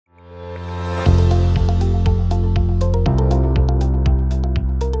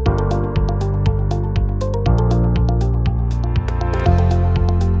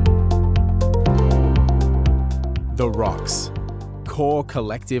Core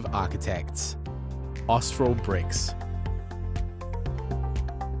Collective Architects, Austral Bricks.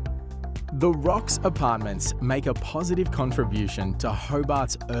 The Rocks Apartments make a positive contribution to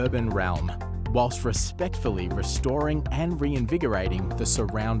Hobart's urban realm, whilst respectfully restoring and reinvigorating the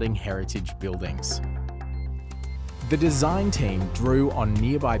surrounding heritage buildings. The design team drew on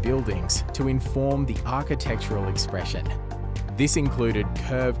nearby buildings to inform the architectural expression. This included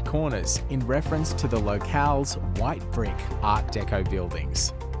curved corners in reference to the locale's white brick Art Deco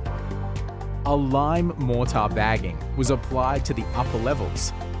buildings. A lime mortar bagging was applied to the upper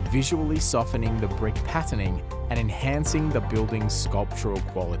levels, visually softening the brick patterning and enhancing the building's sculptural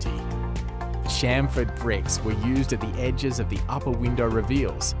quality. Chamfered bricks were used at the edges of the upper window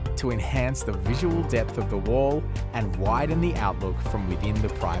reveals to enhance the visual depth of the wall and widen the outlook from within the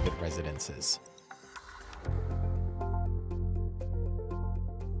private residences.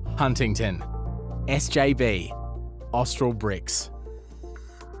 Huntington, SJB, Austral Bricks.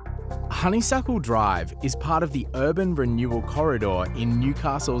 Honeysuckle Drive is part of the Urban Renewal Corridor in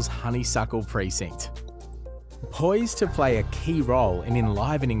Newcastle's Honeysuckle Precinct. Poised to play a key role in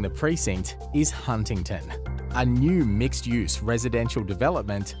enlivening the precinct is Huntington, a new mixed-use residential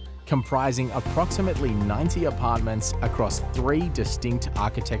development comprising approximately 90 apartments across 3 distinct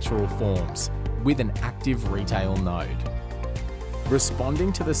architectural forms with an active retail node.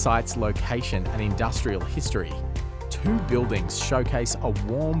 Responding to the site's location and industrial history, 2 buildings showcase a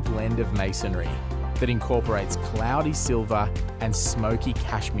warm blend of masonry that incorporates cloudy silver and smoky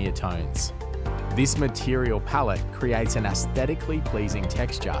cashmere tones. This material palette creates an aesthetically pleasing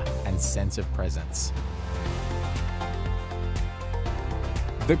texture and sense of presence.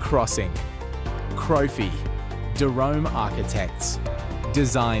 The Crossing, Chrofi, Doma Architects,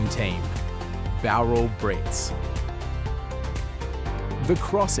 Dezignteam, Bowral Bricks. The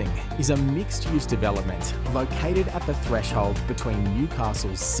Crossing is a mixed-use development located at the threshold between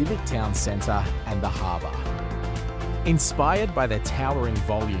Newcastle's Civic Town Centre and the harbour. Inspired by the towering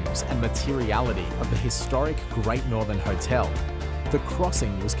volumes and materiality of the historic Great Northern Hotel, The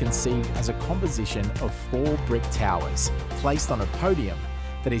Crossing was conceived as a composition of 4 brick towers placed on a podium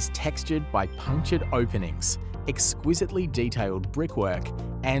that is textured by punctured openings, exquisitely detailed brickwork,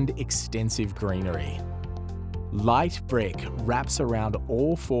 and extensive greenery. Light brick wraps around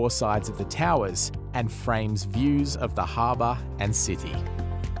all 4 sides of the towers and frames views of the harbour and city.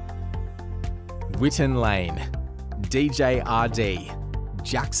 Whitton Lane, DJRD,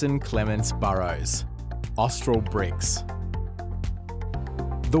 Jackson Clements Burrows, Austral Bricks.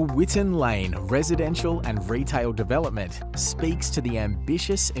 The Whitton Lane residential and retail development speaks to the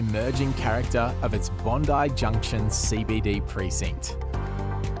ambitious emerging character of its Bondi Junction CBD precinct.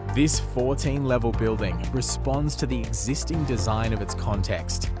 This 14-level building responds to the existing design of its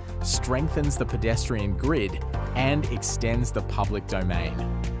context, strengthens the pedestrian grid, and extends the public domain.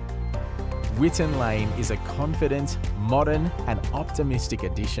 Whitton Lane is a confident, modern, and optimistic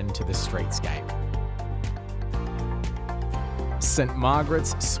addition to the streetscape. St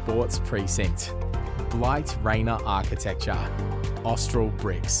Margaret's Sports Precinct, Blight Rayner Architecture, Austral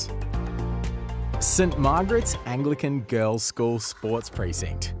Bricks. St Margaret's Anglican Girls' School Sports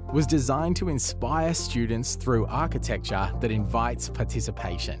Precinct was designed to inspire students through architecture that invites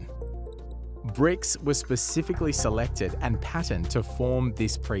participation. Bricks were specifically selected and patterned to form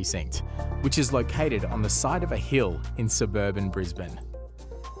this precinct, which is located on the side of a hill in suburban Brisbane.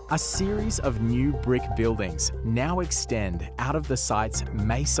 A series of new brick buildings now extend out of the site's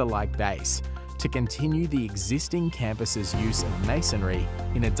mesa-like base to continue the existing campus's use of masonry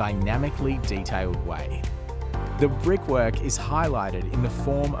in a dynamically detailed way. The brickwork is highlighted in the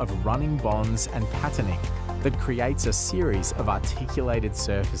form of running bonds and patterning that creates a series of articulated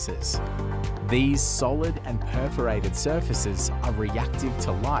surfaces. These solid and perforated surfaces are reactive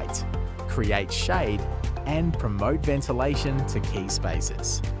to light, create shade, and promote ventilation to key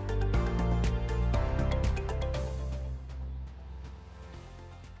spaces.